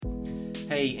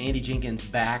Hey, Andy Jenkins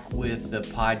back with the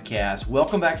podcast.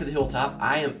 Welcome back to the Hilltop.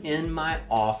 I am in my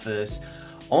office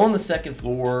on the second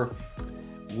floor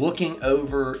looking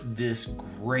over this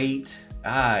great,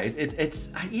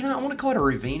 it's I want to call it a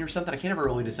ravine or something. I can't ever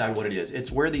really decide what it is.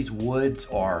 It's where these woods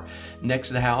are next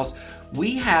to the house.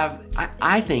 We have,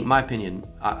 I think, my opinion,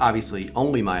 obviously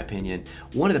only my opinion,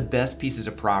 one of the best pieces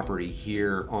of property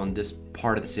here on this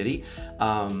part of the city.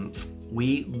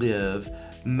 We live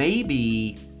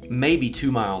maybe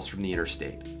 2 miles from the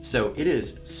interstate. So it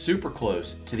is super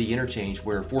close to the interchange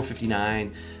where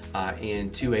 459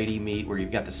 and 280 meet, where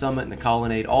you've got the Summit and the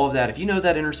Colonnade, all of that. If you know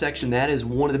that intersection, that is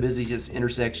one of the busiest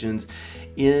intersections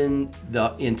in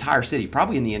the entire city,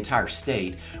 probably in the entire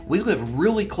state. We live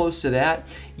really close to that,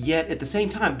 yet at the same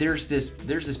time, there's this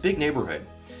big neighborhood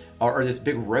or this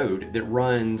big road that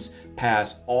runs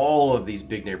past all of these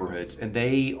big neighborhoods, and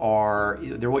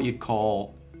they're what you'd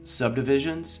call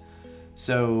subdivisions.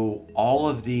 So all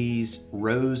of these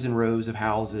rows and rows of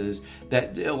houses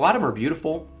that a lot of them are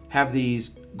beautiful, have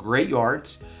these great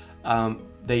yards.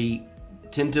 They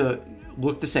tend to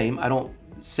look the same. I don't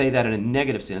say that in a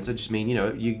negative sense. I just mean,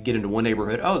 you get into one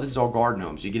neighborhood, oh, this is all garden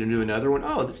homes. You get into another one,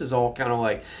 oh, this is all kind of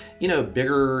like,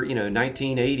 bigger,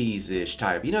 1980s-ish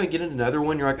type. You get into another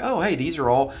one, you're like, oh, hey, these are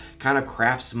all kind of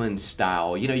craftsman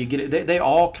style. You get it. They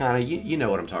all kind of, you know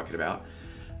what I'm talking about.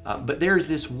 But there's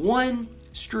this one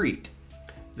street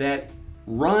that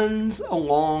runs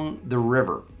along the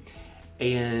river,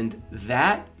 and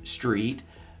that street,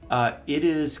 it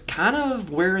is kind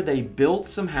of where they built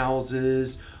some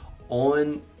houses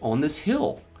on this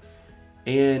hill.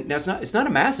 And now it's not a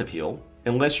massive hill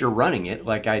unless you're running it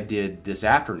like I did this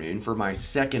afternoon for my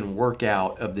second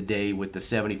workout of the day with the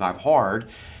 75 hard.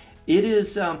 It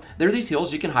is, there are these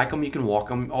hills, you can hike them, you can walk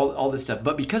them, all this stuff.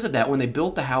 But because of that, when they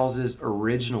built the houses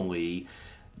originally,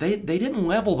 they didn't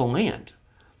level the land.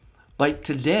 Like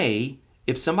today,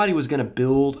 if somebody was going to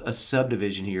build a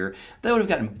subdivision here, they would have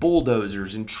gotten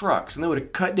bulldozers and trucks, and they would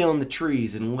have cut down the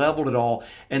trees and leveled it all.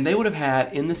 And they would have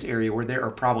had, in this area where there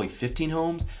are probably 15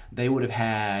 homes, they would have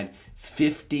had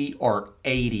 50 or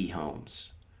 80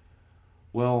 homes.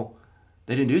 Well,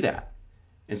 they didn't do that.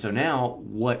 And so now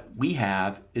what we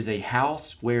have is a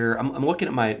house where I'm looking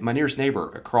at my nearest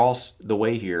neighbor across the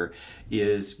way here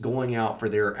is going out for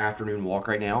their afternoon walk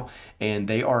right now, and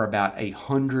they are about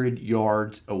 100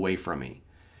 yards away from me.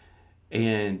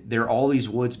 And there are all these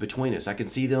woods between us. I can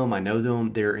see them. I know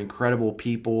them. They're incredible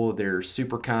people. They're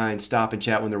super kind. Stop and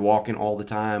chat when they're walking all the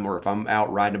time, or if I'm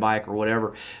out riding a bike or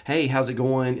whatever. Hey, how's it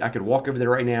going? I could walk over there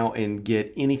right now and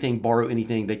get anything, borrow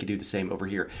anything. They could do the same over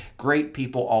here. Great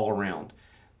people all around.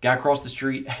 Guy across the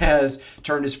street has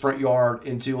turned his front yard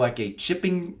into like a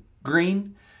chipping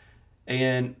green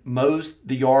and mows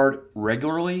the yard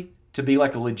regularly to be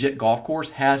like a legit golf course,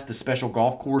 has the special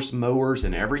golf course mowers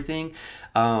and everything.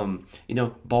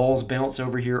 Balls bounce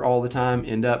over here all the time,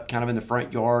 end up kind of in the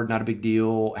front yard, not a big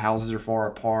deal. Houses are far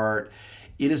apart.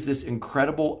 It is this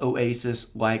incredible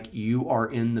oasis, like you are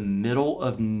in the middle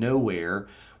of nowhere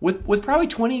with probably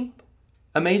 20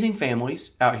 amazing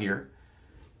families out here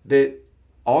that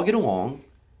all get along,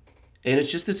 and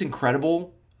it's just this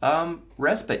incredible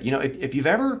respite. If you've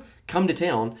ever come to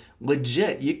town,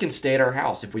 legit, you can stay at our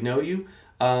house if we know you,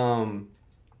 and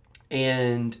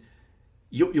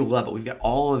you'll love it. We've got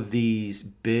all of these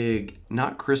big,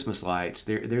 not Christmas lights.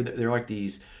 They're like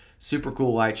these super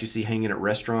cool lights you see hanging at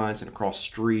restaurants and across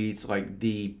streets. Like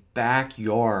the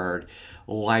backyard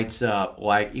lights up,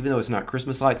 like even though it's not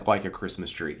Christmas lights, like a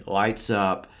Christmas tree lights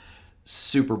up,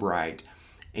 super bright.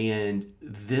 And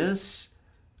this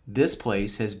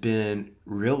place has been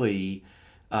really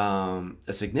a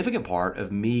significant part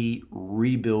of me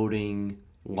rebuilding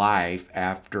life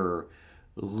after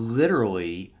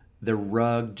literally the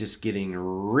rug just getting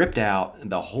ripped out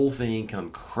and the whole thing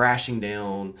come crashing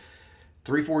down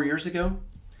 3-4 years ago.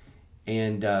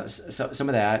 And so some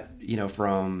of that,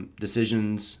 from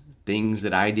decisions, things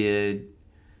that I did,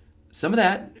 some of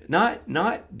that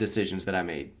not decisions that I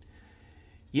made.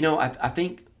 I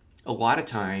think a lot of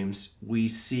times we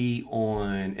see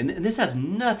on, and this has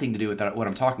nothing to do with what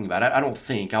I'm talking about. I don't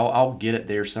think. I'll get it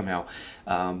there somehow.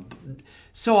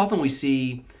 So often we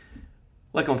see,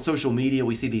 like on social media,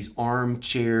 we see these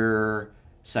armchair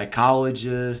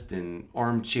psychologists and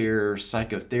armchair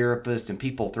psychotherapists, and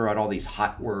people throw out all these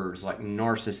hot words like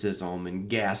narcissism and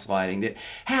gaslighting that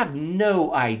have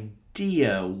no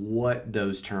idea what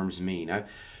those terms mean. I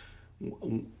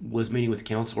was meeting with a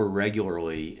counselor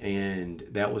regularly, and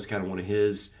that was kind of one of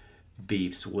his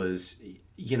beefs was,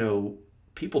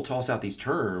 people toss out these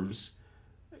terms,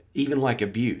 even like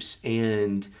abuse,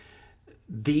 and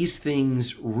these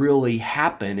things really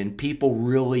happen and people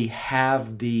really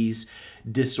have these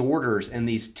disorders and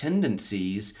these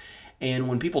tendencies. And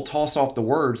when people toss off the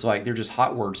words like they're just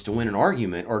hot words to win an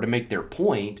argument or to make their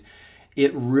point,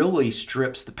 it really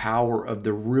strips the power of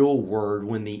the real word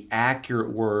when the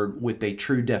accurate word with a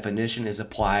true definition is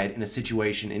applied in a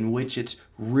situation in which it's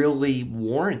really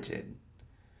warranted.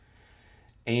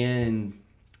 And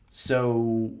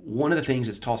so one of the things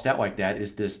that's tossed out like that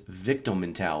is this victim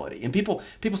mentality. And people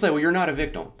say, well, you're not a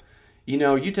victim.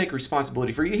 You take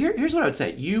responsibility for you. Here's what I would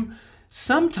say.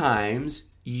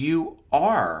 Sometimes you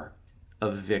are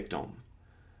a victim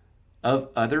of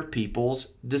other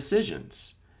people's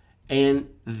decisions. And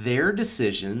their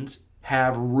decisions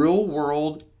have real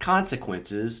world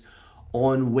consequences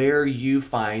on where you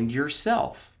find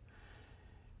yourself.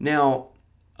 Now,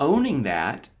 owning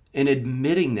that and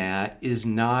admitting that is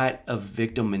not a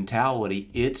victim mentality.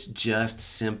 It's just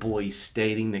simply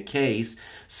stating the case.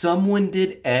 Someone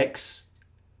did X.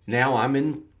 Now I'm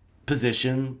in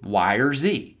position Y or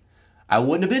Z. I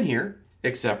wouldn't have been here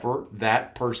except for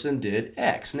that person did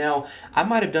X. Now, I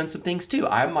might have done some things too.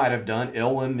 I might have done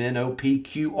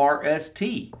LMNOPQRST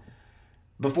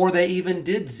before they even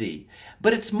did Z.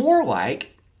 But it's more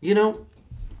like,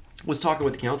 was talking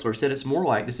with the counselor, said it's more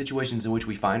like the situations in which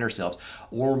we find ourselves,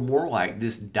 or more like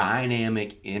this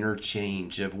dynamic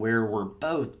interchange of where we're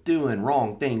both doing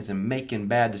wrong things and making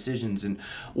bad decisions and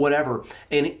whatever.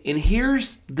 And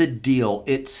here's the deal.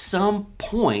 At some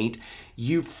point,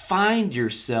 you find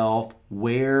yourself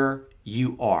where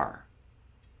you are.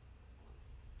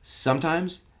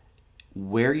 Sometimes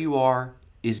where you are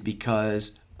is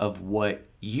because of what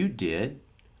you did.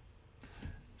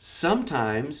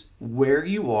 Sometimes where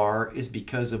you are is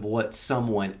because of what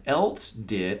someone else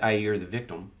did, i.e. you're the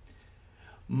victim.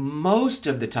 Most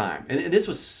of the time, and this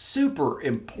was super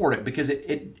important because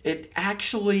it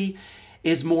actually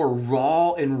is more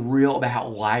raw and real about how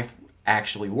life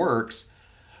actually works.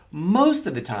 Most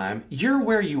of the time, you're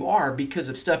where you are because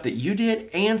of stuff that you did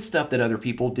and stuff that other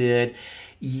people did.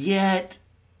 Yet,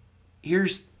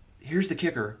 here's the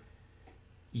kicker.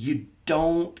 You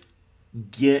don't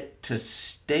get to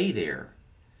stay there.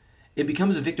 It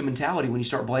becomes a victim mentality when you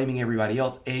start blaming everybody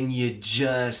else and you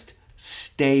just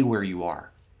stay where you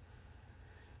are.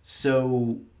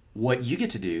 So what you get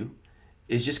to do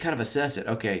is just kind of assess it.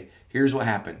 Okay, here's what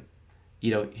happened.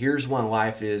 Here's why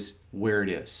life is where it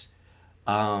is.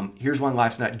 Here's why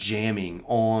life's not jamming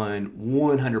on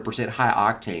 100%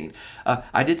 high octane.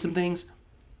 I did some things.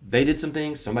 They did some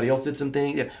things. Somebody else did some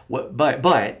things.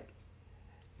 But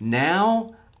now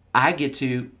I get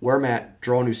to, where I'm at,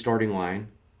 draw a new starting line.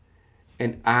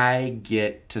 And I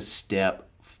get to step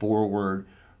forward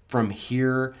from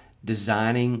here,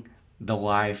 designing the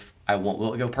life I want.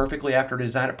 Will it go perfectly after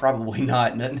design it? Probably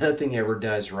not. Nothing ever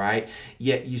does, right?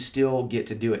 Yet you still get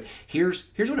to do it.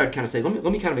 Here's what I'd kind of say. Let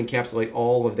me kind of encapsulate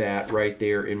all of that right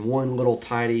there in one little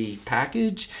tidy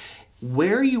package.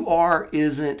 Where you are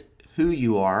isn't who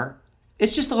you are.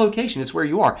 It's just the location. It's where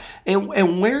you are.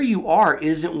 And where you are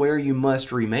isn't where you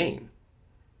must remain.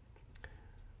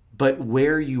 But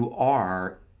where you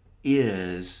are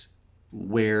is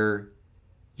where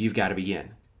you've got to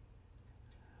begin.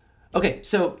 Okay,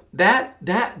 so that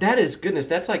is, goodness,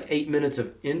 that's like 8 minutes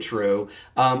of intro.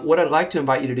 What I'd like to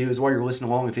invite you to do is, while you're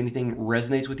listening along, if anything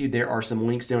resonates with you, there are some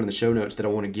links down in the show notes that I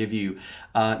want to give you.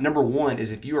 Number one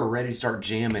is, if you are ready to start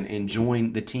jamming and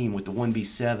join the team with the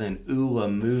 1B7 ULA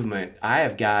movement, I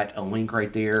have got a link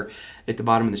right there at the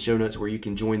bottom of the show notes where you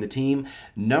can join the team.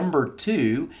 Number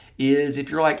two is, if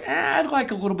you're like, I'd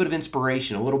like a little bit of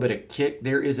inspiration, a little bit of kick,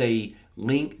 there is a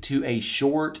link to a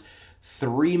short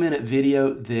 3-minute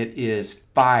video that is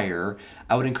fire.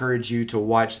 I would encourage you to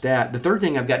watch that. The third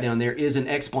thing I've got down there is an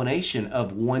explanation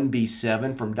of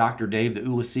 1B7 from Dr. Dave, the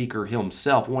ULA Seeker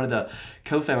himself, one of the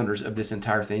co-founders of this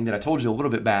entire thing that I told you a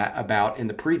little bit about in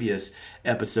the previous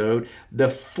episode. The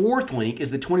fourth link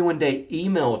is the 21-day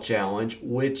email challenge,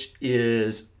 which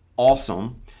is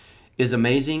awesome, is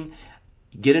amazing.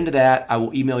 Get into that. I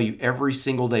will email you every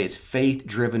single day. It's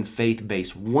faith-driven,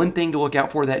 faith-based. One thing to look out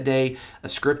for that day: a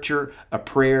scripture, a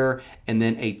prayer, and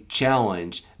then a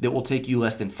challenge that will take you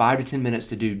less than 5 to 10 minutes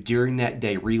to do during that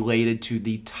day related to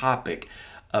the topic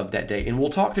of that day. And we'll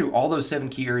talk through all those 7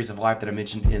 key areas of life that I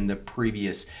mentioned in the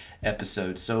previous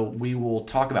episode. So we will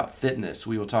talk about fitness.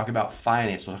 We will talk about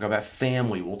finance. We'll talk about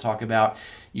family. We'll talk about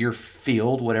your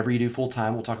field, whatever you do full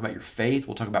time. We'll talk about your faith.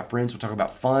 We'll talk about friends. We'll talk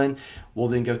about fun. We'll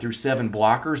then go through 7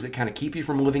 blockers that kind of keep you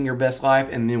from living your best life.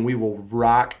 And then we will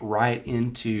rock right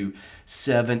into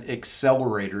 7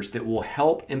 accelerators that will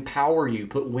help empower you,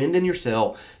 put wind in your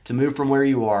sail to move from where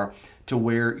you are to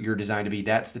where you're designed to be.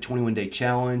 That's the 21-day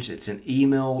challenge. It's an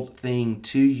emailed thing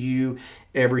to you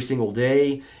every single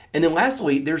day. And then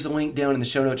lastly, there's a link down in the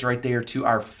show notes right there to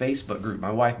our Facebook group.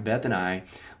 My wife Beth and I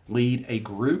lead a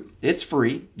group. It's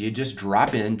free. You just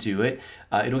drop into it.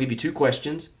 It'll give you 2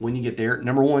 questions when you get there.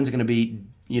 Number 1 is going to be,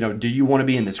 do you want to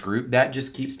be in this group? That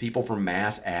just keeps people from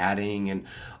mass adding and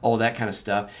all that kind of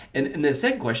stuff. And the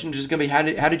second question is just going to be, how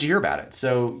did you hear about it?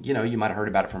 So, you might have heard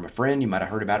about it from a friend. You might have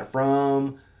heard about it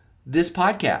from this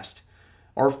podcast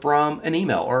or from an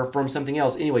email or from something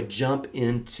else. Anyway, jump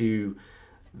into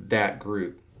that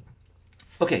group.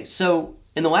 Okay, so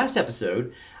in the last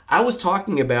episode, I was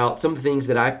talking about some of the things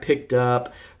that I picked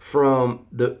up from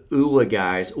the ULA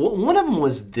guys. One of them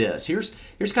was this. Here's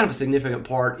kind of a significant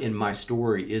part in my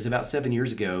story is about 7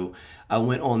 years ago, I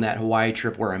went on that Hawaii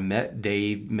trip where I met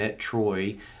Dave, met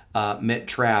Troy, met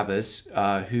Travis,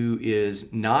 who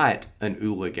is not an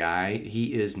ULA guy.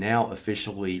 He is now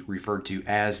officially referred to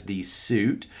as the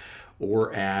Suit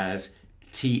or as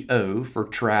TO for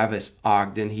Travis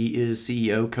Ogden. He is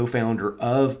CEO, co-founder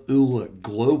of ULA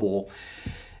Global.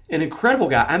 An incredible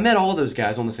guy. I met all of those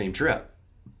guys on the same trip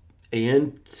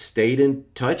and stayed in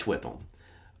touch with them.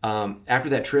 After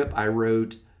that trip, I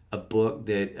wrote a book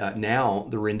that now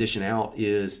the rendition out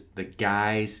is The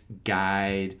Guy's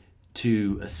Guide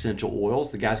to Essential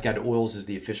Oils. The Guy's Guide to Oils is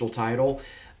the official title.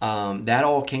 That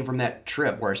all came from that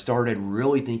trip where I started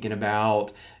really thinking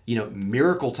about,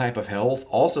 miracle type of health,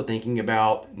 also thinking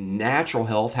about natural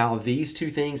health, how these two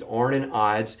things aren't in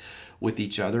odds with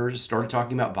each other. Started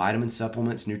talking about vitamin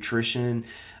supplements, nutrition,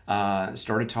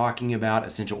 started talking about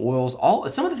essential oils,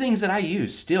 some of the things that I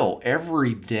use still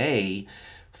every day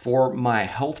for my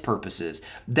health purposes.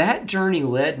 That journey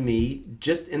led me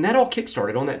and that all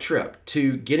kickstarted on that trip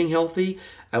to getting healthy.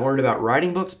 I learned about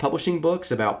writing books, publishing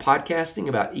books, about podcasting,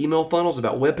 about email funnels,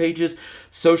 about web pages,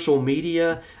 social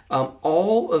media.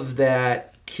 All of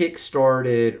that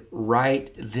kickstarted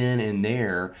right then and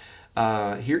there.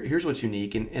 Here's what's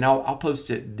unique, and I'll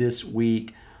post it this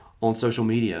week on social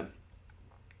media.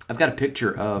 I've got a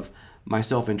picture of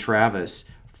myself and Travis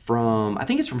I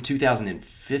think it's from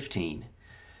 2015.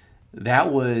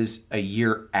 That was a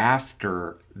year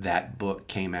after that book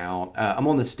came out. I'm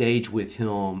on the stage with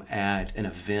him at an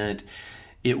event.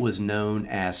 It was known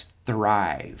as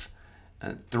Thrive.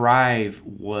 Thrive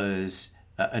was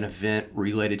an event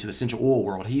related to Essential Oil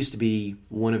World. He used to be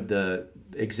one of the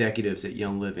executives at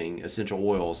Young Living Essential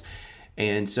Oils.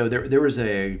 And so there was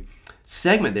a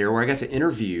segment there where I got to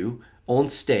interview on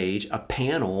stage a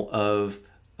panel of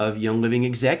Young Living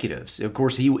executives. Of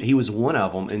course, he was one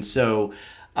of them. And so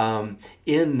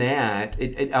in that,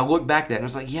 I look back at that and I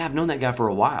was like, yeah, I've known that guy for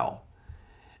a while.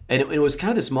 And it was kind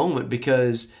of this moment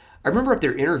because I remember up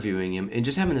there interviewing him and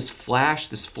just having this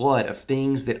flood of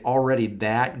things that already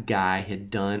that guy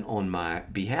had done on my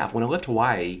behalf. When I left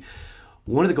Hawaii,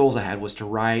 one of the goals I had was to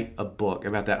write a book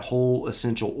about that whole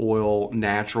essential oil,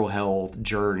 natural health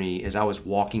journey as I was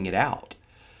walking it out.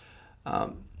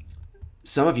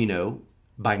 Some of you know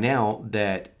by now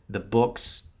that the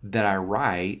books that I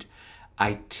write,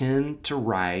 I tend to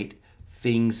write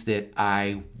things that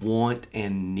I want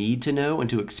and need to know and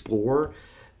to explore,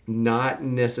 not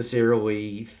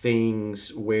necessarily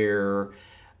things where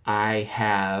I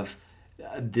have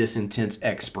this intense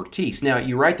expertise. Now,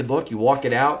 you write the book, you walk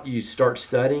it out, you start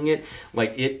studying it,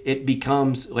 like it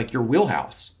becomes like your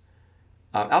wheelhouse.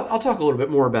 I'll talk a little bit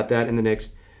more about that in the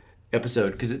next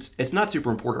episode because it's not super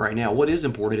important right now. What is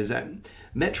important is that I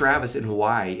met Travis in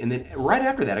Hawaii, and then right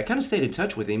after that, I kind of stayed in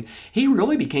touch with him. He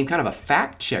really became kind of a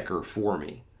fact checker for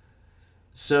me.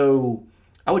 So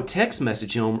I would text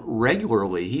message him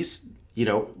regularly. He's,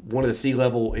 one of the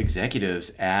C-level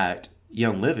executives at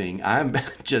Young Living. I'm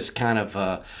just kind of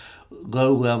a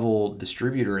low-level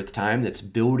distributor at the time that's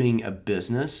building a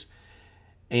business.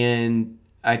 And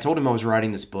I told him I was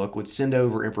writing this book, would send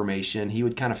over information. He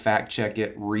would kind of fact check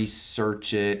it,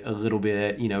 research it a little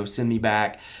bit, send me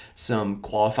back some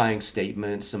qualifying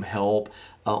statements, some help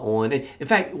on it. In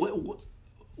fact,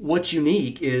 what's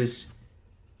unique is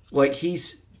like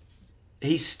he's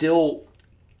still,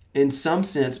 in some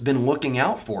sense, been looking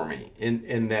out for me.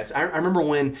 And that's, I remember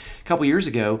when a couple years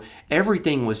ago,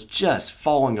 everything was just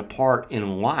falling apart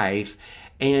in life.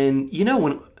 And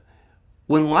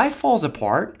when life falls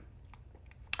apart,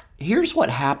 here's what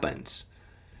happens.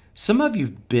 Some of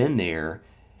you've been there,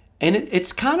 and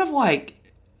it's kind of like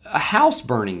a house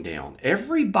burning down.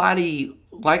 Everybody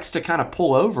likes to kind of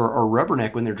pull over or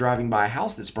rubberneck when they're driving by a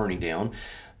house that's burning down.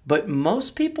 But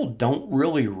most people don't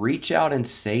really reach out and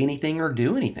say anything or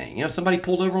do anything. Somebody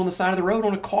pulled over on the side of the road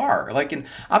on a car, and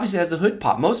obviously has the hood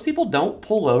pop. Most people don't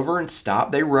pull over and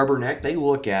stop. They rubberneck, they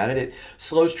look at it, it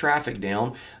slows traffic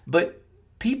down. But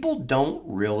people don't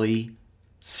really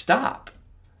stop.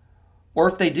 Or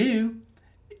if they do,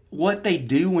 what they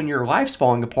do when your life's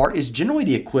falling apart is generally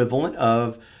the equivalent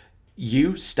of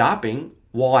you stopping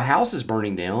while a house is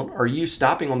burning down, or you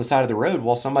stopping on the side of the road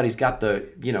while somebody's got the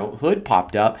hood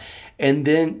popped up, and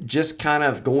then just kind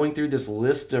of going through this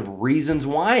list of reasons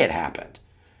why it happened,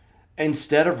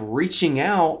 instead of reaching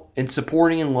out and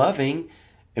supporting and loving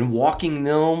and walking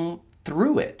them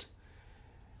through it.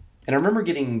 And I remember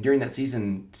getting, during that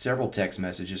season, several text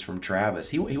messages from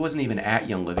Travis. He wasn't even at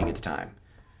Young Living at the time.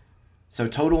 So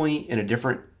totally in a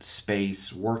different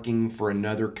space, working for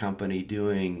another company,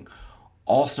 doing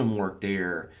awesome work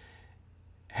there.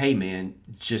 Hey man,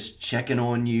 just checking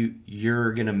on you.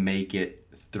 You're going to make it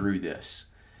through this.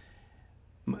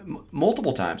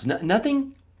 Multiple times.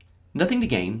 Nothing to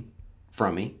gain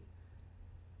from me.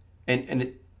 And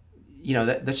it,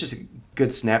 that's just a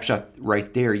good snapshot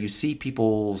right there. You see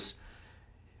people's,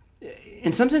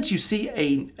 in some sense you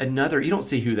see another, you don't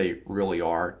see who they really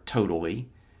are totally.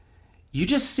 You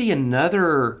just see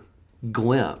another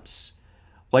glimpse.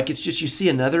 It's just, you see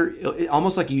another,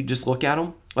 almost like you just look at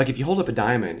them. Like if you hold up a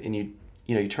diamond and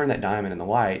you turn that diamond in the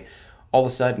light, all of a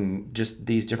sudden just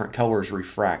these different colors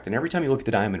refract. And every time you look at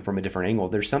the diamond from a different angle,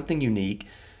 there's something unique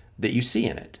that you see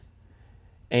in it.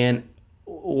 And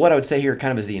what I would say here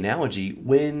kind of is the analogy,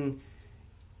 when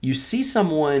you see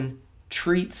someone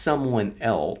treat someone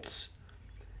else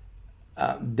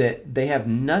that they have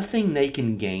nothing they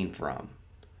can gain from.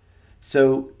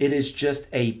 So it is just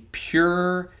a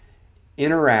pure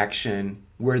interaction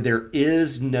where there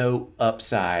is no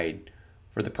upside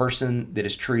for the person that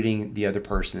is treating the other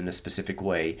person in a specific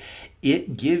way.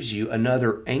 It gives you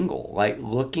another angle, like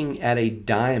looking at a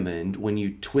diamond when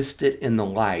you twist it in the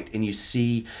light and you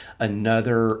see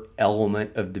another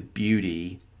element of the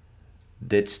beauty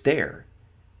that's there.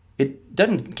 It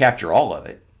doesn't capture all of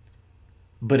it,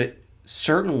 but it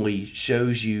certainly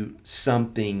shows you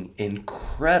something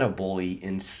incredibly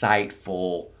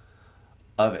insightful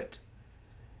of it.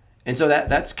 And so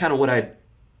that's kind of what I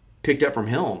picked up from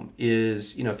him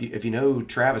is, if you know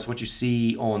Travis, what you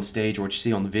see on stage or what you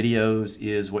see on the videos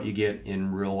is what you get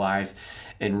in real life,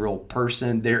 in real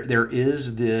person. There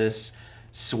is this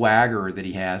swagger that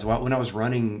he has. When I was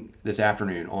running this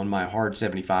afternoon on my hard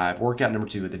 75, workout number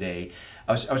 2 of the day,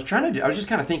 I was just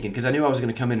kind of thinking, because I knew I was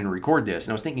going to come in and record this,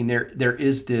 and I was thinking there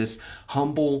is this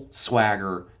humble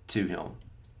swagger to him.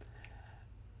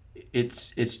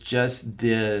 It's just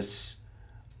this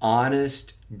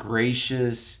honest,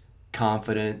 gracious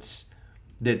confidence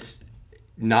that's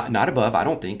not above, I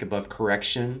don't think, above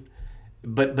correction,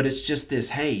 but it's just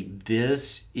this, hey,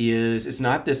 it's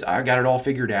not this, I got it all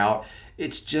figured out.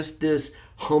 It's just this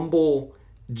humble,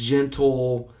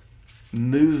 gentle,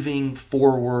 moving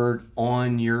forward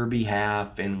on your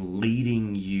behalf and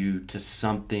leading you to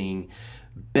something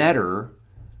better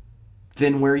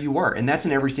than where you were. And that's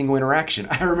in every single interaction.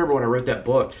 I remember when I wrote that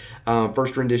book,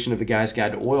 first rendition of The Guy's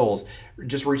Guide to Oils,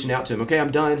 just reaching out to him. Okay,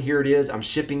 I'm done. Here it is. I'm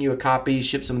shipping you a copy.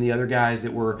 Ship some of the other guys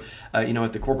that were,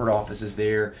 at the corporate offices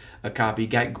there a copy.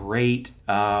 Got great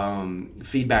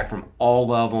feedback from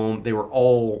all of them. They were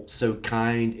all so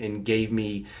kind and gave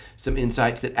me some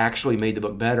insights that actually made the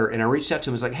book better. And I reached out to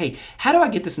him and was like, hey, how do I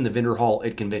get this in the vendor hall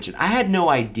at convention? I had no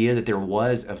idea that there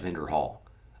was a vendor hall.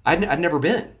 I'd never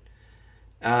been.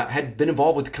 Had been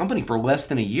involved with the company for less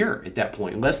than a year at that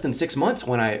point, less than 6 months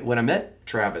when I met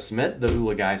Travis, met the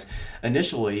Hula guys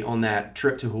initially on that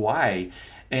trip to Hawaii.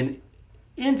 And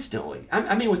instantly,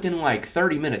 I mean within like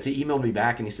 30 minutes, he emailed me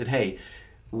back and he said, hey,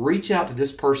 reach out to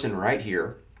this person right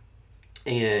here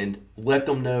and let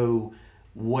them know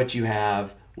what you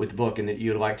have with the book and that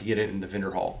you'd like to get it in the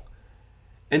vendor hall.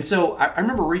 And so I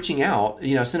remember reaching out,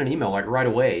 I sent an email like right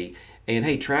away. And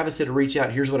hey, Travis said to reach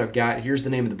out. Here's what I've got. Here's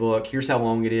the name of the book. Here's how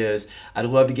long it is. I'd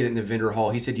love to get it in the vendor hall.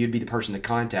 He said you'd be the person to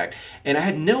contact. And I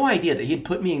had no idea that he'd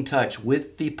put me in touch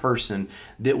with the person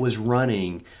that was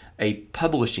running a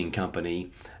publishing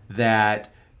company that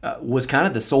was kind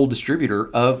of the sole distributor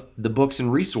of the books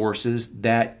and resources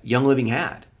that Young Living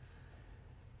had.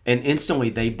 And instantly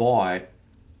they bought,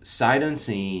 sight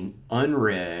unseen,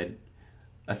 unread,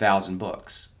 1,000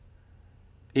 books.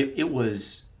 It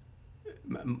was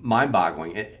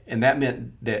mind-boggling, and that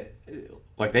meant that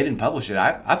like they didn't publish it,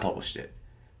 I published it,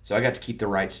 so I got to keep the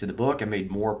rights to the book. I made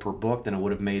more per book than I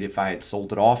would have made if I had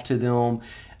sold it off to them.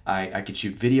 I could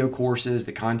shoot video courses.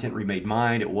 The content remade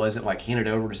mine. It wasn't like handed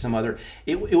over to some other.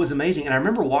 It was amazing. And I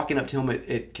remember walking up to him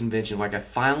at convention. Like I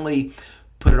finally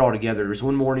put it all together. It was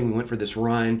one morning we went for this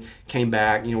run, came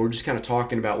back. We're just kind of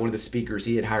talking about one of the speakers.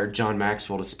 He had hired John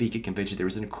Maxwell to speak at convention. There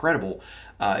was an incredible.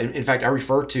 In fact, I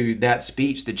refer to that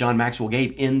speech that John Maxwell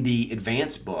gave in the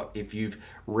advanced book. If you've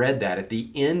read that, at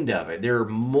the end of it, there are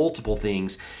multiple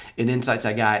things and insights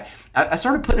I got. I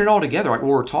started putting it all together like we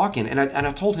were talking, and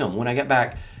I told him when I got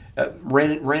back,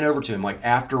 ran over to him like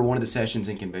after one of the sessions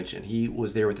in convention. He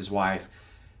was there with his wife,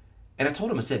 and I told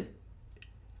him, I said,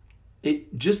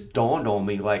 it just dawned on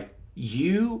me, like,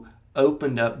 you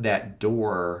opened up that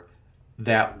door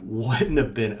that wouldn't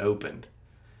have been opened.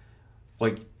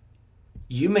 Like,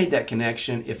 you made that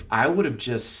connection. If I would have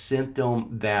just sent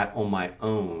them that on my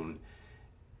own,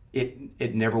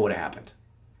 it never would have happened.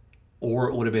 Or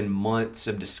it would have been months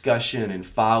of discussion and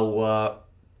follow up.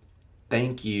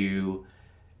 Thank you.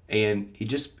 And he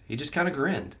just kind of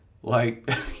grinned. Like,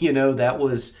 that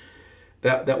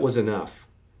was enough.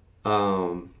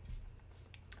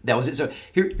 That was it. So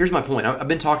here's my point. I've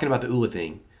been talking about the ULA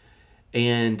thing,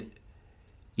 and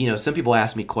some people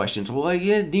ask me questions. Well, like,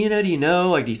 yeah, do you know?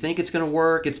 Like, do you think it's going to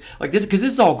work? It's like this because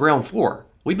this is all ground floor.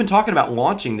 We've been talking about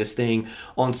launching this thing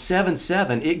on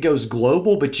 7/7. It goes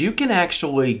global, but you can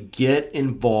actually get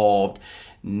involved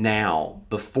now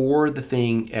before the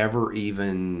thing ever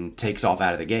even takes off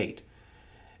out of the gate.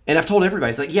 And I've told everybody,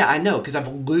 it's like, yeah, I know, because I've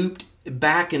looped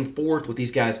back and forth with these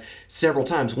guys several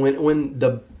times. When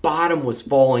the bottom was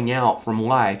falling out from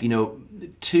life,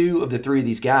 2 of the 3 of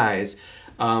these guys,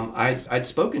 I'd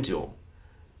spoken to them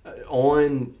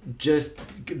on just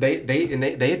they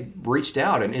had reached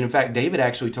out, and in fact, David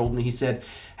actually told me, he said,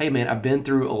 "Hey man, I've been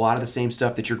through a lot of the same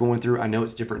stuff that you're going through. I know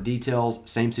it's different details,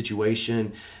 same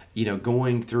situation."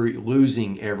 Going through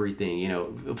losing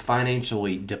everything,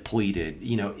 financially depleted,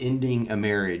 ending a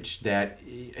marriage that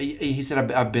he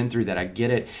said, I've been through that. I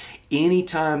get it.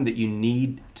 Anytime that you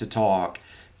need to talk,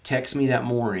 text me that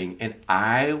morning and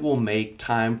I will make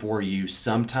time for you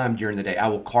sometime during the day. I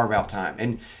will carve out time.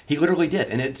 And he literally did.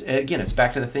 And it's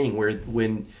back to the thing where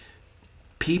when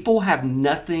people have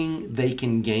nothing they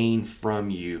can gain from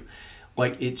you,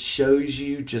 like, it shows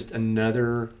you just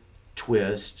another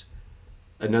twist,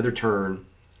 another turn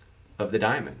of the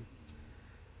diamond.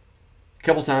 A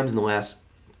couple times in the last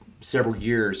several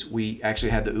years, we actually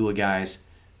had the ULA guys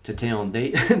to town. They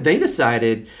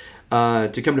decided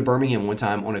to come to Birmingham one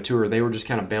time on a tour. They were just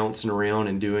kind of bouncing around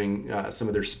and doing some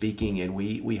of their speaking, and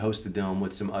we hosted them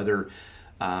with some other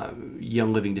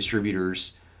Young Living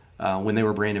distributors when they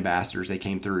were brand ambassadors. They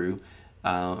came through.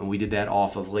 And we did that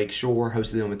off of Lake Shore,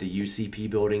 hosted them at the UCP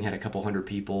building, had a couple hundred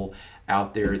people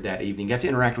out there that evening. Got to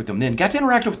interact with them then. Got to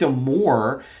interact with them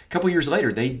more a couple years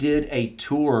later. They did a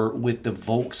tour with the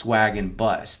Volkswagen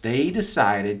bus. They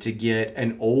decided to get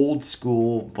an old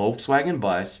school Volkswagen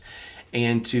bus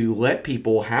and to let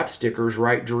people have stickers,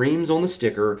 write dreams on the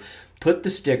sticker, put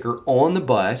the sticker on the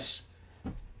bus,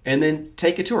 and then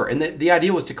take a tour. And the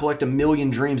idea was to collect 1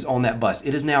 million dreams on that bus.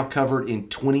 It is now covered in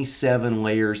 27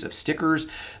 layers of stickers.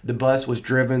 The bus was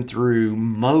driven through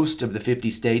most of the 50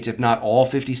 states, if not all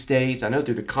 50 states. I know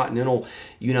through the continental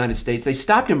United States. They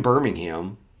stopped in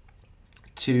Birmingham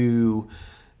to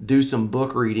do some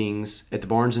book readings at the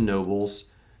Barnes & Nobles,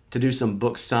 to do some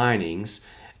book signings.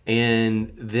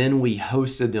 And then we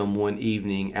hosted them one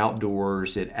evening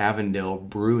outdoors at Avondale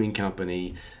Brewing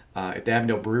Company, at the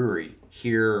Avondale Brewery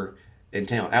here in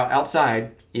town.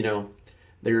 Outside,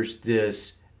 there's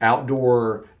this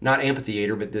outdoor, not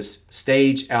amphitheater, but this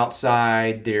stage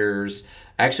outside. There's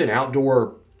actually an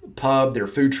outdoor pub. There are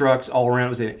food trucks all around. It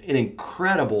was an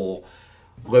incredible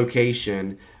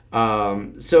location.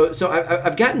 So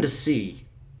I've gotten to see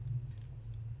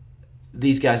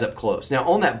these guys up close. Now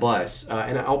on that bus,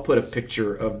 and I'll put a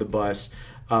picture of the bus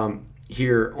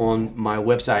here on my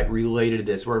website related to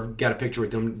this, where I've got a picture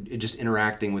with them just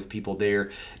interacting with people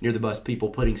there near the bus, people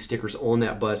putting stickers on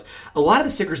that bus. A lot of the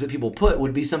stickers that people put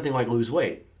would be something like lose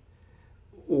weight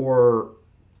or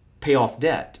pay off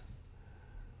debt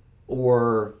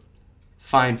or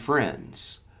find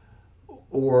friends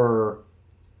or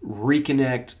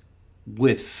reconnect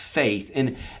with faith.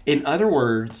 And in other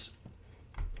words,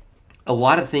 a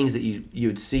lot of things that you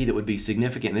would see that would be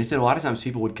significant. And they said a lot of times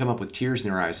people would come up with tears in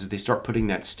their eyes as they start putting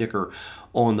that sticker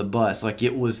on the bus. Like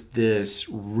it was this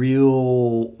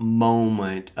real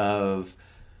moment of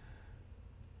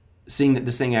seeing that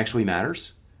this thing actually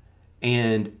matters.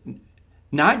 And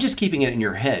not just keeping it in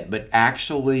your head, but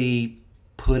actually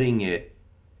putting it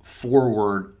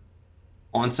forward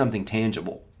on something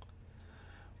tangible.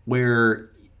 Where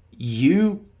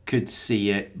you could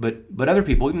see it, but other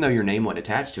people, even though your name wasn't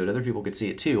attached to it, other people could see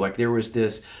it too. Like there was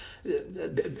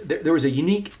there was a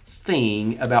unique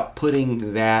thing about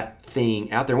putting that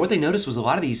thing out there. And what they noticed was a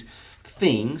lot of these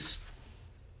things,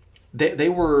 they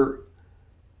were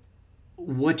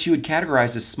what you would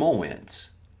categorize as small wins.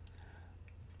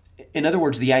 In other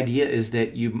words, the idea is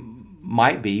that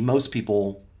most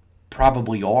people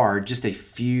probably are just a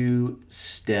few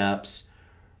steps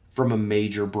from a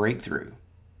major breakthrough.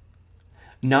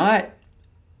 Not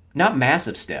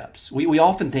massive steps. We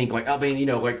often think like,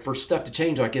 like for stuff to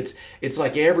change, like it's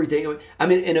like everything. I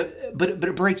mean, but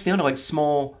it breaks down to like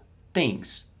small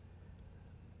things.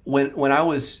 When I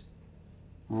was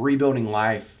rebuilding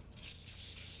life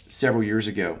several years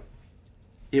ago,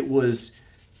 it was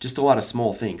just a lot of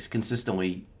small things,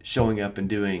 consistently showing up and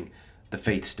doing the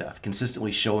faith stuff,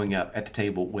 consistently showing up at the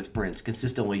table with friends,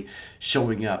 consistently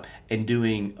showing up and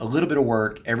doing a little bit of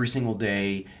work every single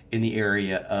day in the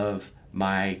area of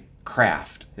my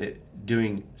craft,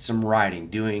 doing some writing,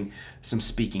 doing some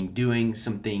speaking, doing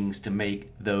some things to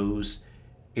make those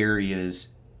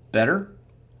areas better,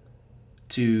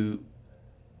 to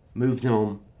move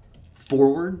them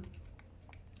forward.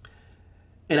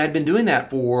 And I'd been doing that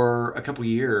for a couple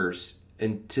years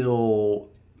until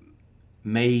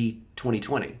May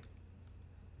 2020.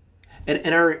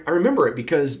 And I remember it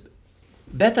because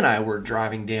Beth and I were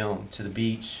driving down to the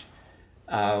beach.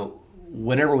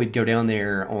 Whenever we'd go down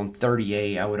there on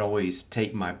 30A, I would always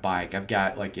take my bike. I've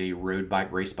got like a road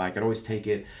bike, race bike. I'd always take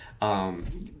it.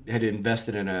 Had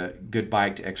invested in a good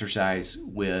bike to exercise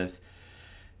with,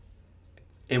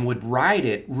 and would ride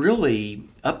it really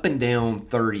up and down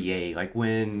 30A. Like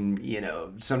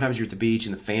when, sometimes you're at the beach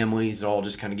and the family's all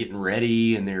just kind of getting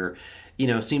ready and they're,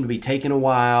 seem to be taking a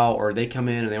while, or they come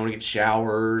in and they want to get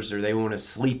showers or they want to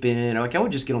sleep in. Like I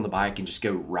would just get on the bike and just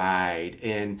go ride,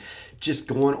 and just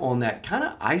going on that kind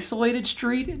of isolated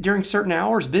street during certain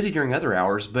hours, busy during other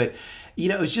hours. But,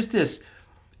 it was just this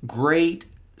great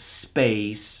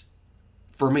space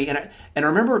for me. And I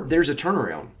remember there's a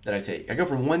turnaround that I take. I go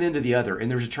from one end to the other,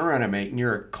 and there's a turnaround I make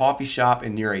near a coffee shop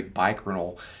and near a bike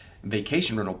rental,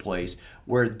 vacation rental place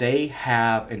where they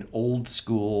have an old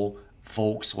school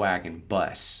Volkswagen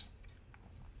bus.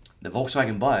 The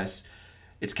Volkswagen bus,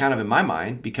 it's kind of in my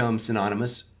mind become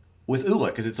synonymous with ULA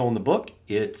because it's on the book.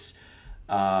 It's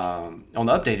on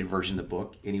the updated version of the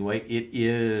book anyway. It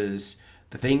is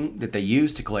the thing that they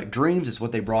use to collect dreams. It's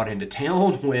what they brought into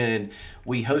town when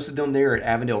we hosted them there at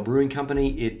Avondale Brewing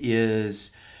Company. It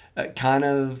is kind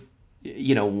of,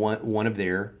 one of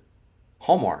their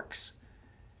hallmarks.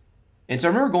 And so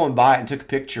I remember going by and took a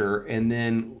picture, and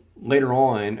then later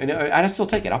on, and I still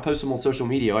take it. I'll post them on social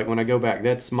media. Like when I go back,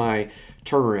 that's my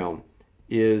turnaround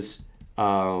is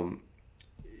the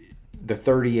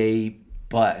 30A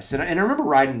bus. And I remember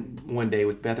riding one day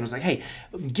with Beth, and I was like, hey,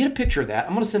 get a picture of that.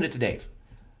 I'm going to send it to Dave.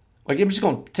 Like I'm just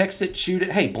going to text it, shoot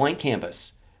it. Hey, blank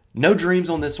canvas. No dreams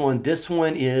on this one. This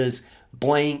one is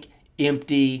blank,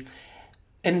 empty.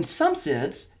 And in some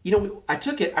sense, I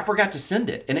took it, I forgot to send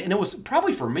it. And it was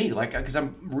probably for me, like, because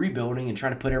I'm rebuilding and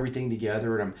trying to put everything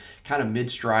together, and I'm kind of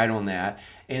mid-stride on that.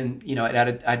 And,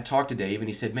 I'd talked to Dave, and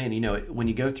he said, man, when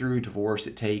you go through divorce,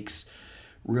 it takes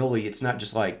really, it's not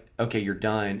just like, okay, you're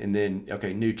done, and then,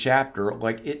 okay, new chapter.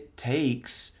 Like, it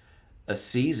takes a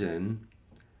season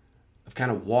of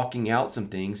kind of walking out some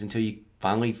things until you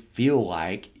finally feel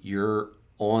like you're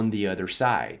on the other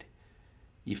side.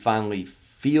 You finally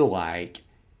feel like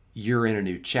you're in a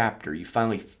new chapter. You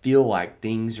finally feel like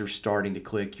things are starting to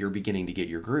click. You're beginning to get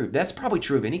your groove. That's probably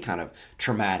true of any kind of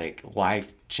traumatic,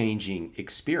 life-changing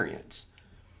experience.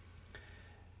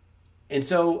 And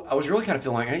so I was really kind of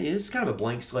feeling like, hey, it's kind of a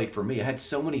blank slate for me. I had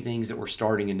so many things that were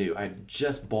starting anew. I had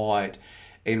just bought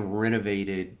and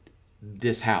renovated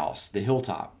this house, the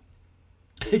Hilltop.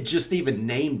 Had just even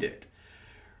named it,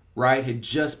 right? Had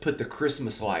just put the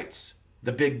Christmas lights,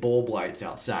 the big bulb lights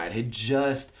outside. Had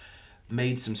just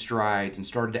made some strides and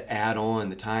started to add on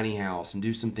the tiny house and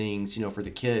do some things, for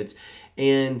the kids,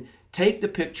 and take the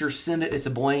picture, send it. It's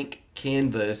a blank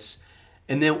canvas.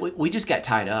 And then we just got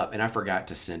tied up and I forgot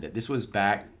to send it. This was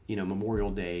back,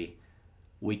 Memorial Day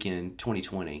weekend,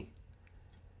 2020.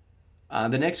 The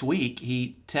next week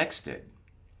he texted,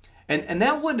 and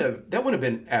that wouldn't have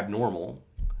been abnormal,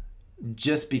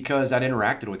 just because I'd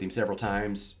interacted with him several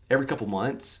times, every couple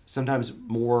months, sometimes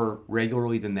more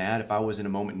regularly than that. If I was in a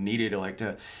moment needed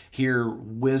to hear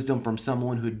wisdom from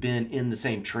someone who'd been in the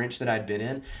same trench that I'd been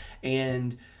in.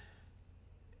 And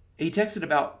he texted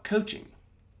about coaching.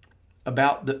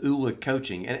 about the ULA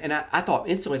coaching. And I thought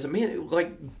instantly, I said, man,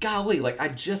 like, golly, like I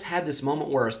just had this moment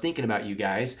where I was thinking about you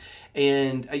guys.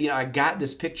 And, I got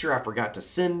this picture. I forgot to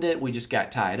send it. We just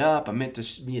got tied up. I meant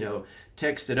to,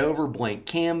 text it over, blank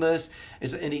canvas.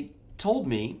 And he told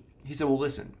me, he said, well,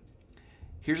 listen,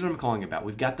 here's what I'm calling about.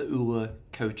 We've got the ULA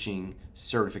coaching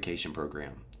certification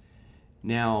program.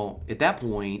 Now, at that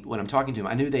point, when I'm talking to him,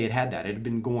 I knew they had that. It had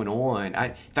been going on.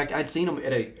 In fact, I'd seen them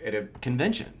at a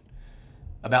convention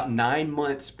about 9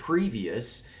 months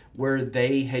previous where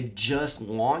they had just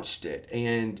launched it.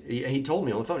 And he told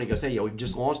me on the phone, he goes, hey, we've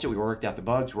just launched it. We worked out the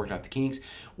bugs, worked out the kinks.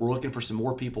 We're looking for some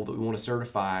more people that we want to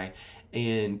certify.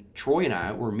 And Troy and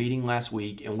I were meeting last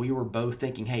week, and we were both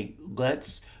thinking, hey,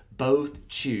 let's both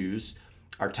choose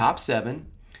our top 7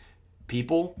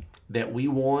 people that we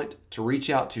want to reach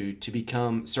out to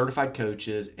become certified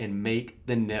coaches and make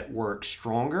the network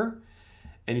stronger.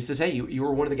 And he says, hey, you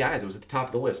were one of the guys that was at the top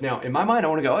of the list. Now, in my mind, I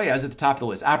want to go, oh, yeah, I was at the top of the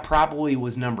list. I probably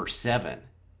was number 7,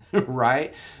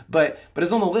 right? But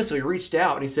it's on the list, so he reached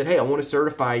out and he said, hey, I want to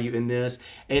certify you in this.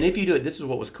 And if you do it, this is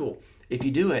what was cool. If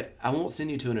you do it, I won't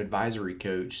send you to an advisory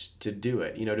coach to do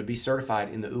it. To be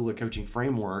certified in the ULA coaching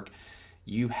framework,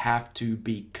 you have to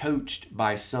be coached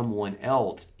by someone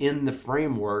else in the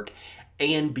framework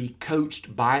and be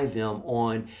coached by them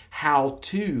on how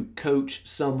to coach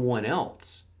someone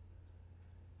else.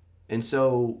 And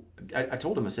so I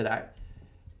told him, I said,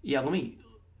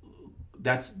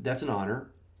 that's an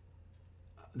honor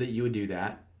that you would do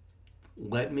that.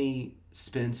 Let me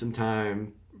spend some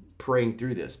time praying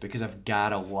through this because I've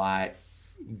got a lot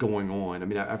going on. I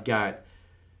mean, I've got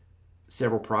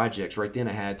several projects. Right then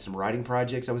I had some writing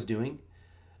projects I was doing.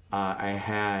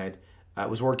 I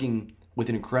was working with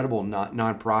an incredible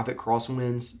nonprofit,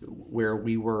 Crosswinds, where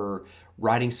we were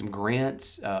writing some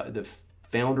grants. The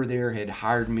founder there had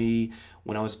hired me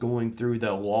when I was going through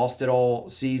the Lost It All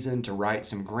season to write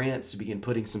some grants, to begin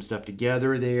putting some stuff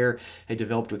together there. Had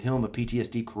developed with him a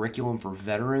PTSD curriculum for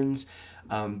veterans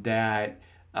that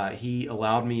he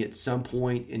allowed me at some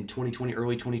point in 2020,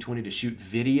 early 2020, to shoot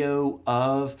video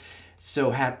of.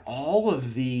 So had all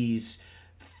of these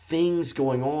things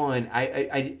going on.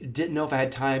 I didn't know if I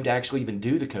had time to actually even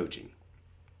do the coaching.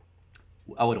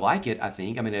 I would like it, I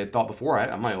think. I mean, I thought before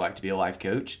I might like to be a life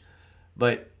coach,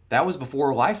 but that was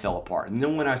before life fell apart. And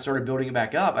then when I started building it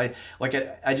back up, I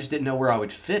just didn't know where I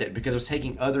would fit it because I was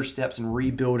taking other steps and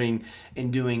rebuilding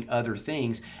and doing other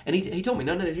things. And he told me,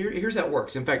 no, here's how it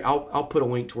works. In fact, I'll put a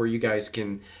link to where you guys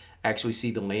can actually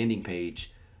see the landing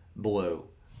page below.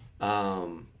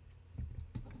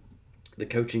 The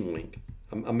coaching link.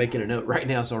 I'm making a note right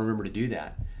now so I remember to do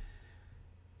that.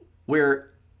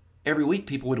 Where every week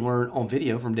people would learn on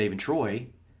video from Dave and Troy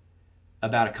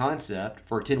about a concept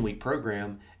for a 10-week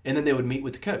program, and then they would meet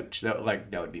with the coach. That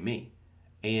would be me.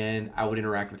 And I would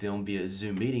interact with them via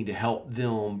Zoom meeting to help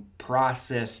them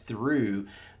process through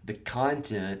the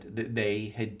content that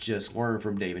they had just learned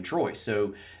from Dave and Troy.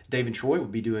 So Dave and Troy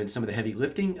would be doing some of the heavy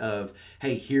lifting of,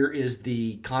 hey, here is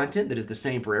the content that is the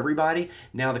same for everybody.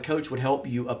 Now the coach would help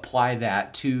you apply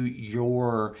that to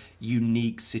your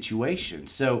unique situation.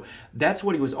 So that's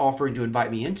what he was offering to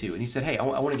invite me into. And he said, hey,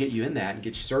 I want to get you in that and get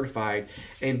you certified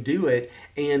and do it.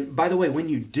 And by the way, when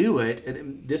you do it,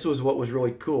 and this was what was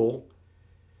really cool,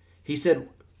 he said,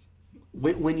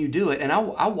 when you do it, and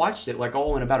I watched it like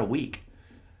all in about a week.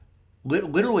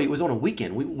 Literally, it was on a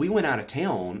weekend. We went out of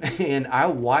town, and I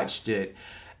watched it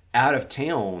out of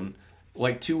town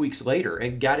like 2 weeks later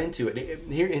and got into it.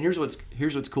 And here's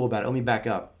what's cool about it. Let me back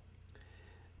up.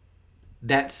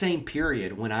 That same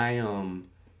period when I am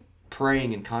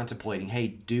praying and contemplating, hey,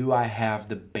 do I have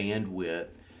the bandwidth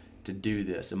to do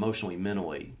this emotionally,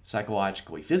 mentally,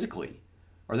 psychologically, physically?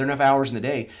 Are there enough hours in the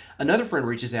day? Another friend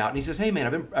reaches out and he says, hey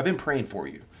man, I've been praying for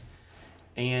you.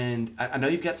 And I know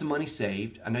you've got some money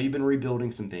saved. I know you've been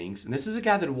rebuilding some things. And this is a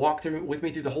guy that walked with me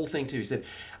through the whole thing too. He said,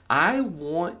 I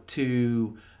want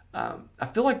to, I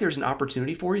feel like there's an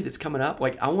opportunity for you that's coming up.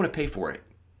 Like I want to pay for it.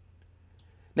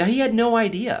 Now he had no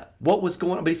idea what was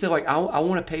going on, but he said like, I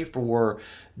want to pay for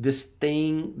this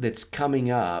thing that's coming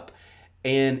up.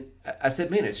 And I said,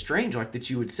 man, it's strange like that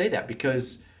you would say that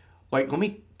because like, let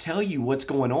me tell you what's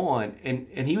going on.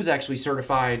 And he was actually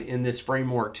certified in this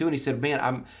framework too. And he said, man,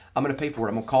 I'm going to pay for it.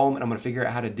 I'm going to call him and I'm going to figure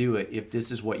out how to do it if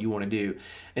this is what you want to do.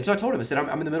 And so I told him, I said,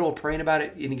 I'm in the middle of praying about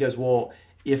it. And he goes, well,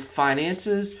 if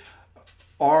finances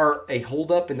are a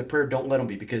holdup in the prayer, don't let them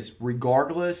be, because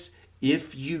regardless,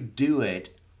 if you do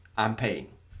it, I'm paying.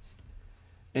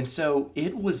 And so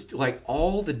it was like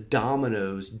all the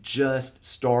dominoes just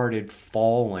started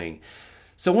falling.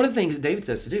 So one of the things that David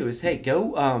says to do is, hey,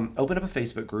 go open up a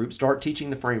Facebook group, start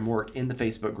teaching the framework in the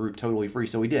Facebook group totally free.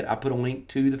 So we did. I put a link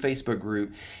to the Facebook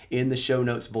group in the show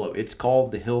notes below. It's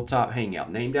called the Hilltop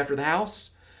Hangout, named after the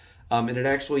house. And it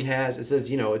actually has, it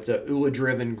says, it's a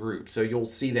ULA-driven group. So you'll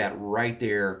see that right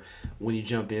there when you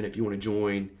jump in if you want to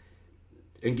join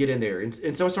and get in there.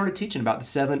 And so I started teaching about the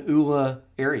 7 ULA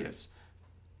areas.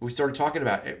 We started talking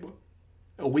about it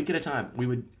a week at a time. We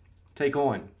would take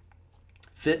on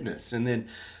fitness, and then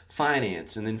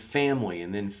finance, and then family,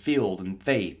 and then field and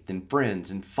faith and friends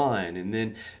and fun, and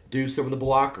then do some of the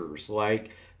blockers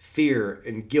like fear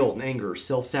and guilt and anger,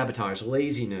 self-sabotage,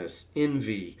 laziness,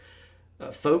 envy,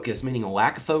 focus, meaning a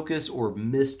lack of focus or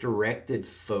misdirected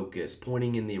focus,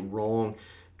 pointing in the wrong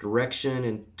direction,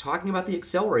 and talking about the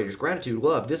accelerators: gratitude,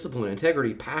 love, discipline,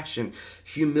 integrity, passion,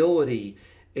 humility,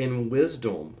 and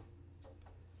wisdom.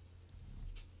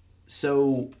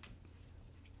 So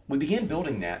we began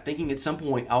building that, thinking at some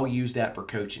point I'll use that for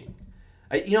coaching.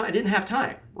 I didn't have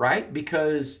time, right?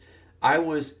 Because I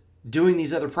was doing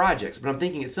these other projects, but I'm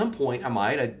thinking at some point I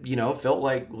might. I felt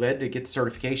like led to get the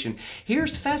certification.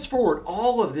 Here's fast forward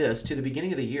all of this to the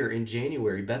beginning of the year in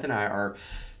January. Beth and I are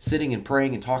sitting and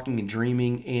praying and talking and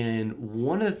dreaming, and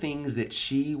one of the things that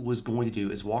she was going to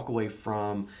do is walk away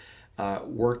from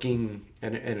working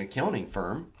at an accounting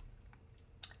firm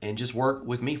and just work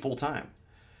with me full time.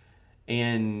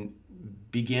 And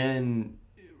we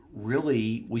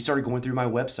started going through my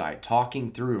website,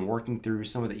 talking through and working through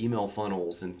some of the email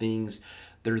funnels and things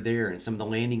that are there and some of the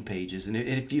landing pages. And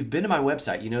if you've been to my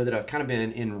website, you know that I've kind of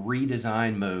been in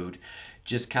redesign mode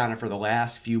just kind of for the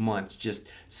last few months, just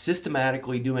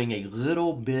systematically doing a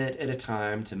little bit at a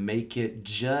time to make it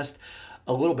just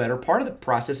a little better. Part of the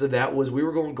process of that was we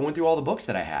were going through all the books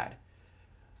that I had.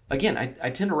 Again, I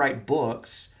tend to write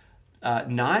books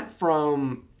not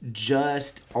from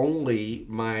just only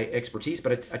my expertise,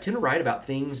 but I tend to write about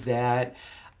things that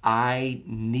I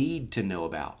need to know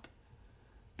about,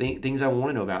 things I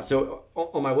want to know about. So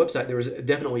on my website, there was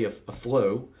definitely a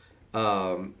flow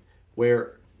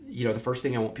where, the first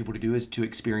thing I want people to do is to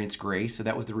experience grace. So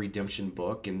that was the redemption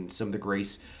book and some of the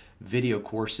grace video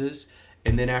courses.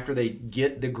 And then after they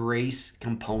get the grace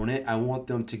component, I want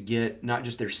them to get not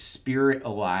just their spirit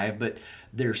alive, but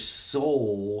their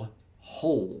soul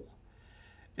whole.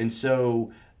 And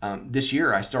so this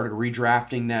year I started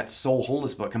redrafting that soul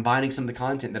wholeness book, combining some of the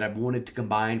content that I've wanted to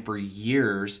combine for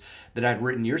years that I'd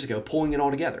written years ago, pulling it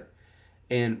all together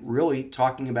and really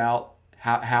talking about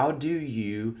how do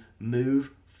you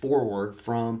move forward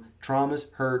from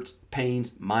traumas, hurts,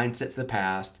 pains, mindsets of the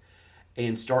past,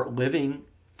 and start living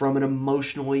from an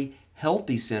emotionally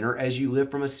healthy center as you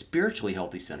live from a spiritually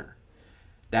healthy center.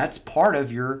 That's part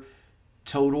of your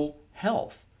total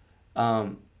health.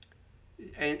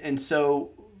 And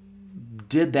so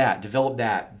developed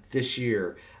that this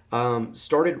year.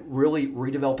 Started really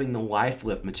redeveloping the Life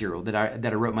Lift material that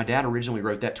I wrote. My dad originally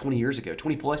wrote that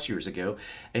 20 plus years ago,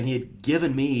 and he had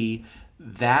given me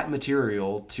that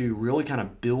material to really kind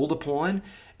of build upon.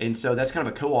 And so that's kind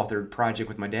of a co-authored project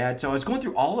with my dad. So I was going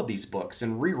through all of these books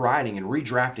and rewriting and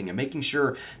redrafting and making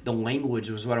sure the language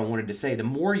was what I wanted to say. The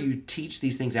more you teach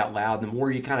these things out loud, the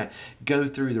more you kind of go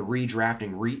through the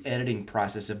redrafting, re-editing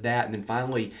process of that. And then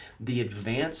finally, the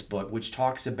advanced book, which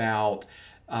talks about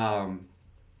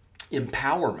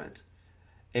empowerment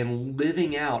and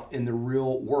living out in the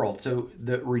real world. So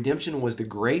the redemption was the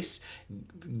grace,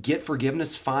 get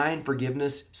forgiveness, find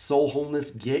forgiveness, soul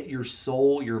wholeness, get your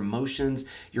soul, your emotions,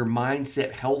 your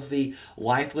mindset healthy.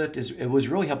 Life Lift it was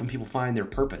really helping people find their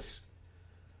purpose,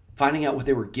 finding out what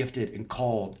they were gifted and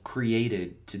called,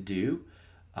 created to do.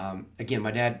 Again,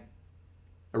 my dad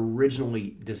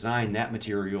originally designed that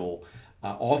material,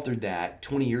 authored that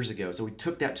 20 years ago. So we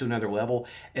took that to another level.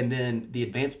 And then the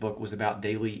advanced book was about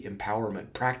daily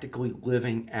empowerment, practically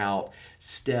living out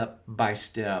step by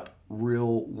step,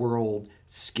 real world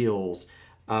skills.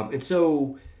 And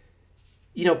so,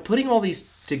 putting all these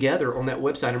together on that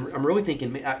website, I'm really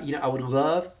thinking, I would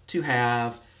love to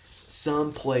have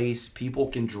some place people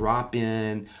can drop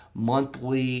in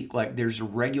monthly, like there's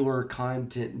regular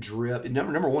content drip.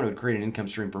 Number one, it would create an income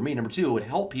stream for me. Number two, it would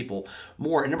help people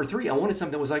more. And number three, I wanted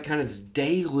something that was like kind of this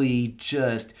daily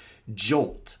just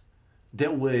jolt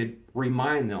that would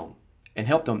remind them and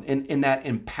help them in that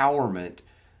empowerment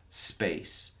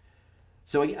space.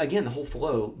 So again, the whole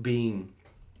flow being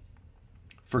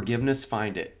forgiveness,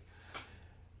 find it.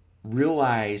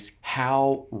 Realize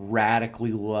how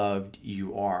radically loved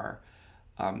you are.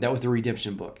 That was the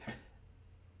redemption book.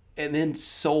 And then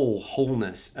soul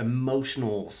wholeness,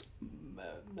 emotional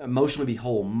emotionally be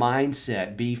whole,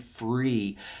 mindset, be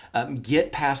free,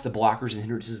 get past the blockers and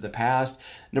hindrances of the past.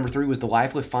 Number 3 was the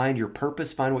life lift, find your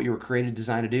purpose, find what you were created,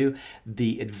 designed to do.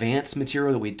 The advanced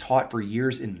material that we taught for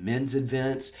years in men's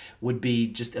events would be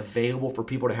just available for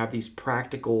people to have these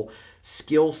practical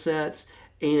skill sets.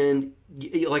 And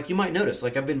like you might notice,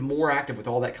 like I've been more active with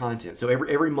all that content. So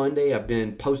every Monday I've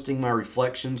been posting my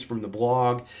reflections from the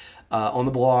blog, on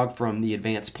the blog from the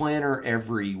Advanced Planner.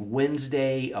 Every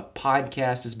Wednesday a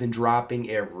podcast has been dropping.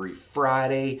 Every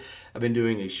Friday I've been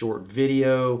doing a short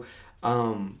video.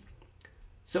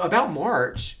 So about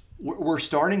March, we're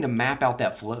starting to map out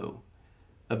that flow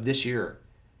of this year.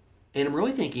 And I'm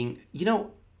really thinking,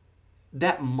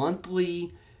 that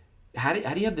monthly, how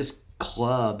do you have this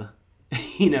club,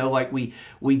 like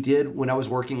we did when I was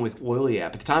working with Oily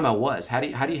App. At the time I was. How do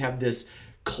you have this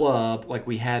club like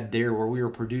we had there where we were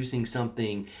producing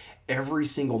something every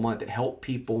single month that helped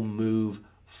people move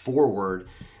forward?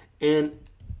 And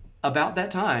about that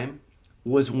time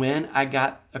was when I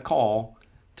got a call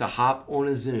to hop on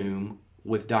a Zoom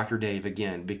with Dr. Dave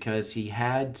again, because he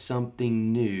had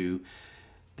something new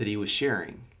that he was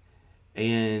sharing.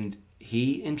 And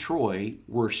he and Troy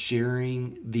were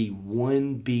sharing the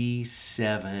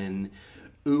 1B7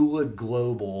 ULA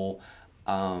Global.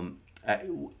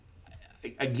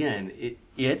 Again,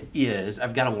 it is,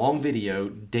 I've got a long video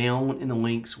down in the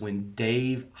links when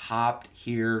Dave hopped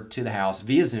here to the house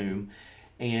via Zoom,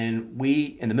 and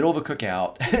we, in the middle of a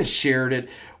cookout, shared it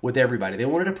with everybody. They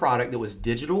wanted a product that was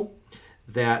digital,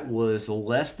 that was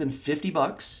less than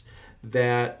 $50,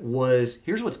 that was,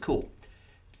 here's what's cool,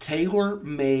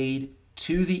 tailor-made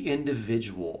to the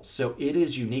individual. So it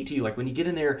is unique to you. Like when you get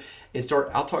in there and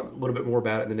start, I'll talk a little bit more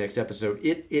about it in the next episode.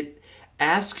 It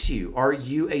asks you, are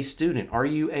you a student? Are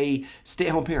you a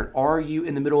stay-at-home parent? Are you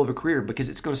in the middle of a career? Because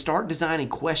it's going to start designing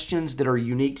questions that are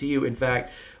unique to you. In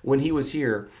fact, when he was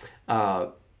here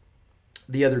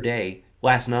the other day,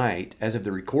 last night, as of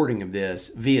the recording of this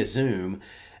via Zoom,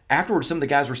 afterwards, some of the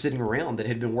guys were sitting around that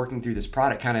had been working through this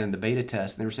product kind of in the beta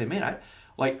test, and they were saying, man,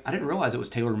 I didn't realize it was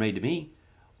tailor-made to me.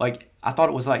 Like, I thought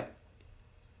it was like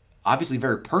obviously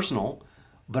very personal,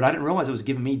 but I didn't realize it was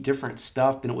giving me different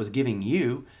stuff than it was giving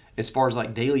you as far as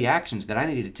like daily actions that I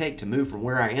needed to take to move from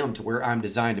where I am to where I'm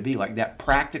designed to be, like that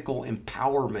practical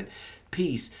empowerment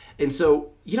piece. And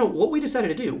so, what we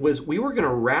decided to do was we were going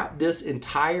to wrap this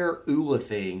entire ULA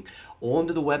thing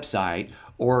onto the website,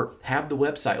 or have the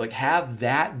website, like have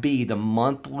that be the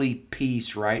monthly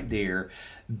piece right there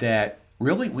that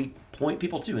really we point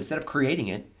people to. Instead of creating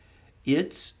it,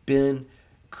 it's been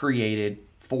created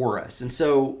for us. And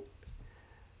so,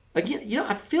 again,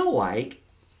 I feel like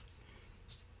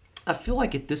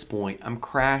at this point I'm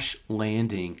crash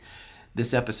landing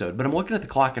this episode, but I'm looking at the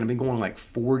clock and I've been going like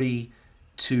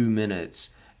 42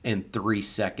 minutes and 3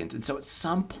 seconds. And so at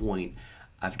some point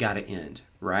I've got to end,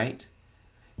 right?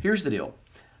 Here's the deal.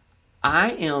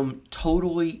 I am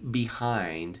totally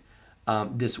behind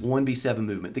this 1B7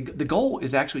 movement. The goal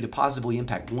is actually to positively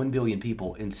impact 1 billion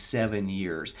people in 7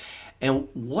 years. And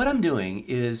what I'm doing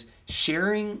is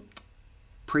sharing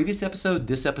previous episode,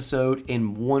 this episode,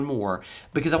 and one more,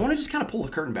 because I want to just kind of pull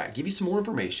the curtain back, give you some more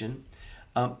information,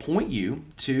 point you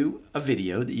to a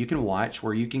video that you can watch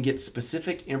where you can get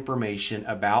specific information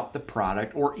about the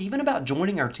product, or even about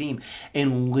joining our team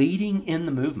and leading in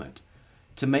the movement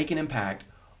to make an impact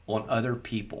on other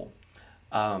people.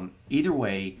 Either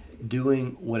way,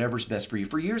 doing whatever's best for you.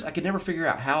 For years, I could never figure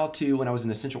out how to, when I was in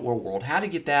the essential oil world, how to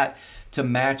get that to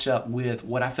match up with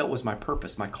what I felt was my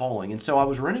purpose, my calling. And so I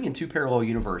was running in 2 parallel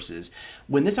universes.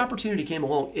 When this opportunity came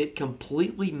along, it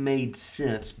completely made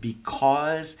sense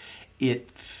because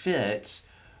it fits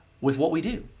with what we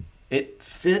do. It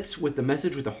fits with the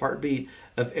message, with the heartbeat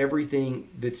of everything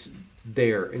that's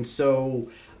there. And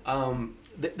so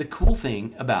the cool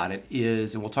thing about it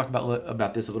is, and we'll talk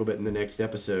about this a little bit in the next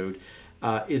episode,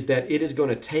 is that it is going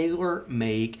to tailor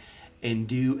make and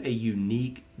do a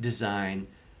unique design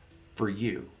for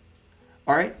you.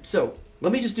 All right, so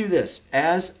let me just do this.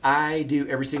 As I do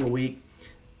every single week,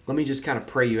 let me just kind of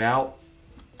pray you out,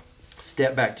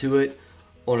 step back to it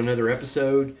on another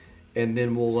episode, and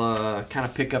then we'll kind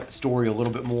of pick up the story a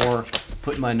little bit more,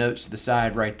 put my notes to the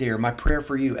side right there. My prayer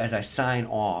for you as I sign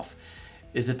off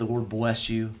is that the Lord bless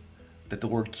you, that the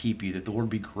Lord keep you, that the Lord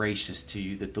be gracious to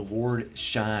you, that the Lord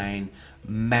shine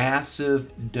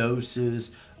massive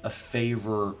doses of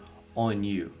favor on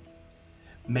you.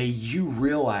 May you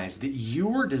realize that you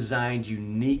were designed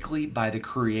uniquely by the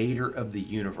Creator of the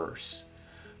universe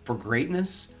for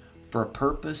greatness, for a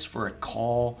purpose, for a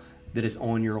call that is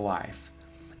on your life.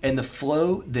 And the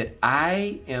flow that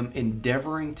I am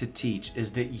endeavoring to teach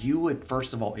is that you would,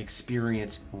 first of all,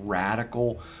 experience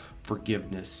radical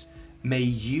forgiveness. May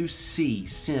you see,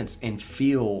 sense, and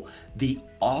feel the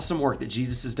awesome work that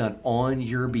Jesus has done on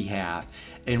your behalf,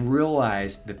 and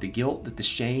realize that the guilt, that the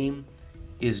shame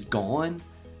is gone,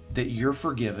 that you're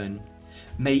forgiven.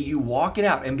 May you walk it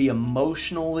out and be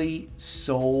emotionally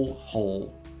soul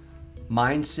whole,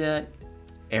 mindset,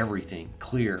 everything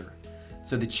clear,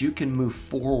 so that you can move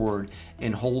forward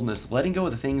in wholeness, letting go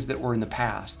of the things that were in the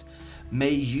past.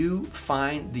 May you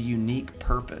find the unique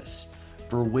purpose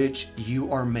for which you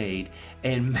are made,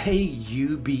 and may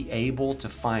you be able to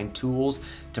find tools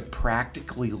to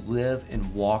practically live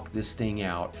and walk this thing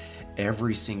out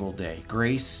every single day.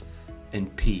 Grace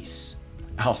and peace.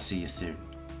 I'll see you soon.